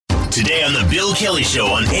Today on the Bill Kelly Show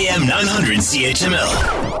on AM 900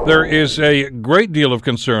 CHML. There is a great deal of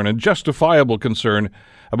concern, and justifiable concern,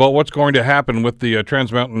 about what's going to happen with the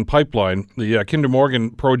Trans Mountain Pipeline. The Kinder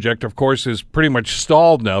Morgan project, of course, is pretty much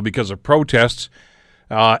stalled now because of protests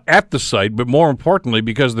at the site, but more importantly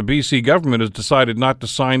because the BC government has decided not to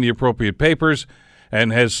sign the appropriate papers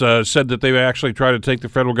and has said that they actually try to take the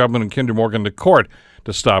federal government and Kinder Morgan to court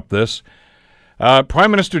to stop this. Prime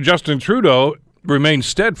Minister Justin Trudeau remains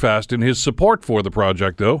steadfast in his support for the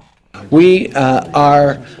project, though. We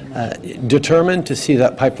are determined to see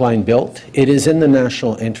that pipeline built. It is in the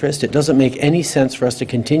national interest. It doesn't make any sense for us to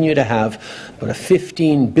continue to have about a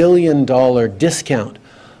 $15 billion discount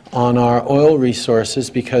on our oil resources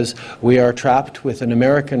because we are trapped with an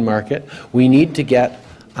American market. We need to get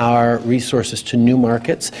our resources to new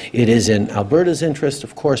markets. It is in Alberta's interest,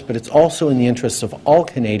 of course, but it's also in the interests of all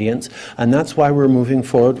Canadians, and that's why we're moving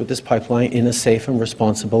forward with this pipeline in a safe and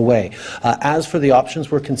responsible way. As for the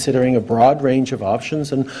options, we're considering a broad range of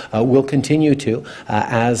options, and we'll continue to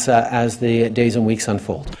as the days and weeks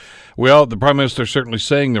unfold. Well, the Prime Minister is certainly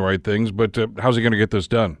saying the right things, but how's he going to get this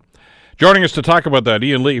done? Joining us to talk about that,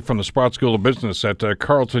 Ian Lee from the Sprott School of Business at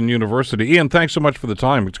Carleton University. Ian, thanks so much for the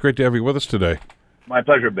time. It's great to have you with us today. My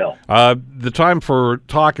pleasure, Bill. The time for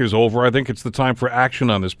talk is over. I think it's the time for action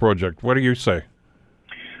on this project. What do you say?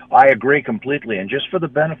 I agree completely. And just for the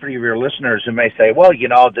benefit of your listeners who may say, well, you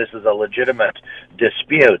know, this is a legitimate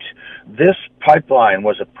dispute. This pipeline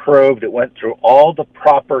was approved. It went through all the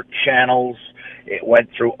proper channels. It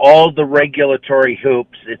went through all the regulatory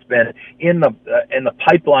hoops. It's been in the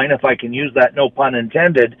pipeline, if I can use that, no pun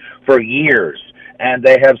intended, for years. And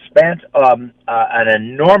they have spent an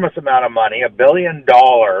enormous amount of money, $1 billion,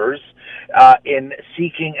 in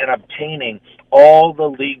seeking and obtaining all the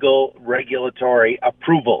legal regulatory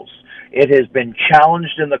approvals. It has been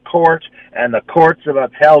challenged in the court, and the courts have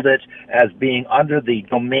upheld it as being under the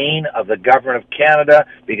domain of the Government of Canada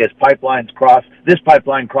because this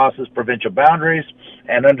pipeline crosses provincial boundaries,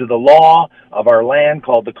 and under the law of our land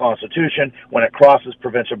called the Constitution, when it crosses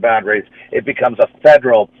provincial boundaries, it becomes a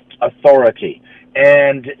federal authority.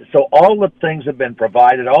 And so all the things have been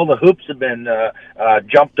provided, all the hoops have been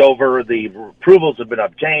jumped over, the approvals have been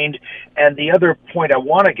obtained. And the other point I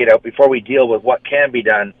want to get out before we deal with what can be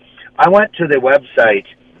done, I went to the website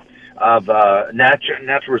of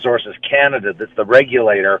Natural Resources Canada, that's the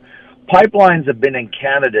regulator. Pipelines have been in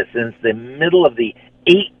Canada since the middle of the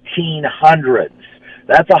 1800s.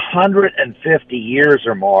 That's 150 years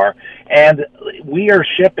or more, and we are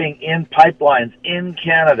shipping in pipelines in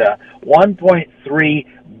Canada 1.3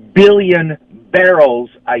 billion barrels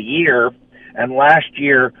a year, and last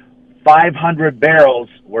year 500 barrels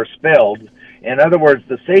were spilled. In other words,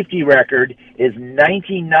 the safety record is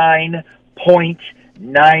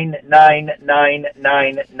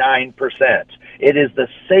 99.99999%. It is the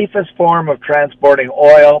safest form of transporting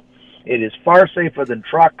oil. It is far safer than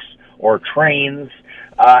trucks or trains.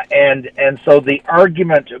 And so the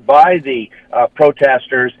argument by the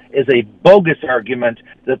protesters is a bogus argument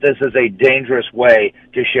that this is a dangerous way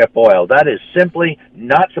to ship oil. That is simply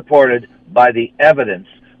not supported by the evidence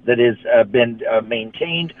that has been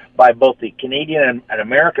maintained by both the Canadian and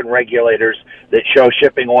American regulators that show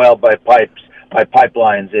shipping oil by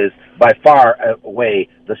pipelines is by far away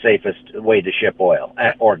the safest way to ship oil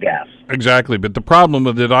or gas. Exactly, but the problem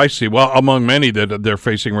that I see, well, among many that they're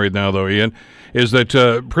facing right now, though, Ian, is that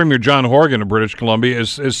Premier John Horgan of British Columbia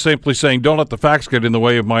is simply saying, don't let the facts get in the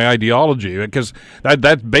way of my ideology, because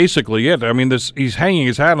that's basically it. I mean, he's hanging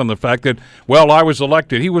his hat on the fact that, well, I was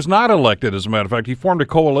elected. He was not elected, as a matter of fact. He formed a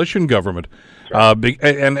coalition government,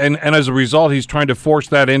 and as a result, he's trying to force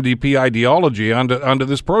that NDP ideology onto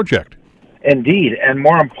this project. Indeed, and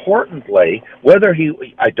more importantly,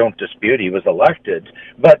 I don't dispute he was elected,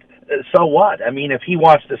 but so what? I mean, if he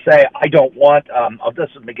wants to say, I don't want, I'll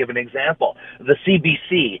just give an example, the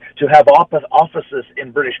CBC to have offices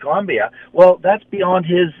in British Columbia, well, that's beyond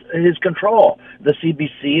his control. The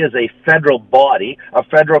CBC is a federal body, a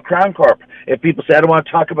federal crown corp. If people say, I don't want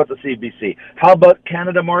to talk about the CBC, how about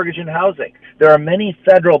Canada Mortgage and Housing? There are many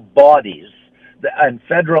federal bodies and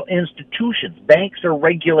federal institutions. Banks are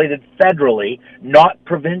regulated federally, not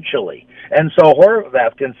provincially. And so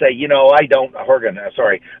Horvath can say,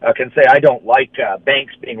 can say, I don't like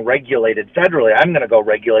banks being regulated federally. I'm going to go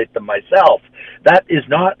regulate them myself. That is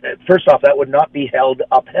not, first off, that would not be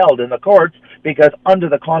upheld in the courts because under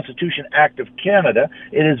the Constitution Act of Canada,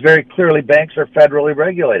 it is very clearly banks are federally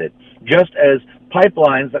regulated. Just as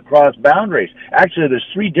pipelines that cross boundaries. Actually, there's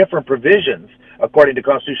 3 different provisions, according to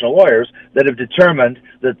constitutional lawyers, that have determined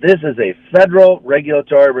that this is a federal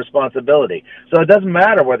regulatory responsibility. So it doesn't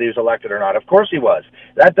matter whether he was elected or not. Of course he was.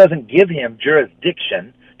 That doesn't give him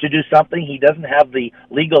jurisdiction to do something he doesn't have the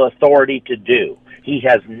legal authority to do. He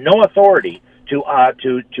has no authority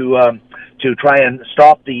to try and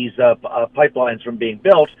stop these pipelines from being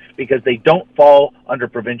built because they don't fall under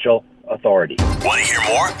provincial authority. Want to hear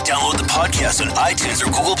more? Download the podcast on iTunes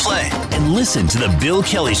or Google Play and listen to The Bill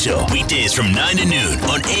Kelly Show weekdays from 9 to noon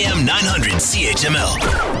on AM 900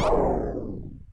 CHML.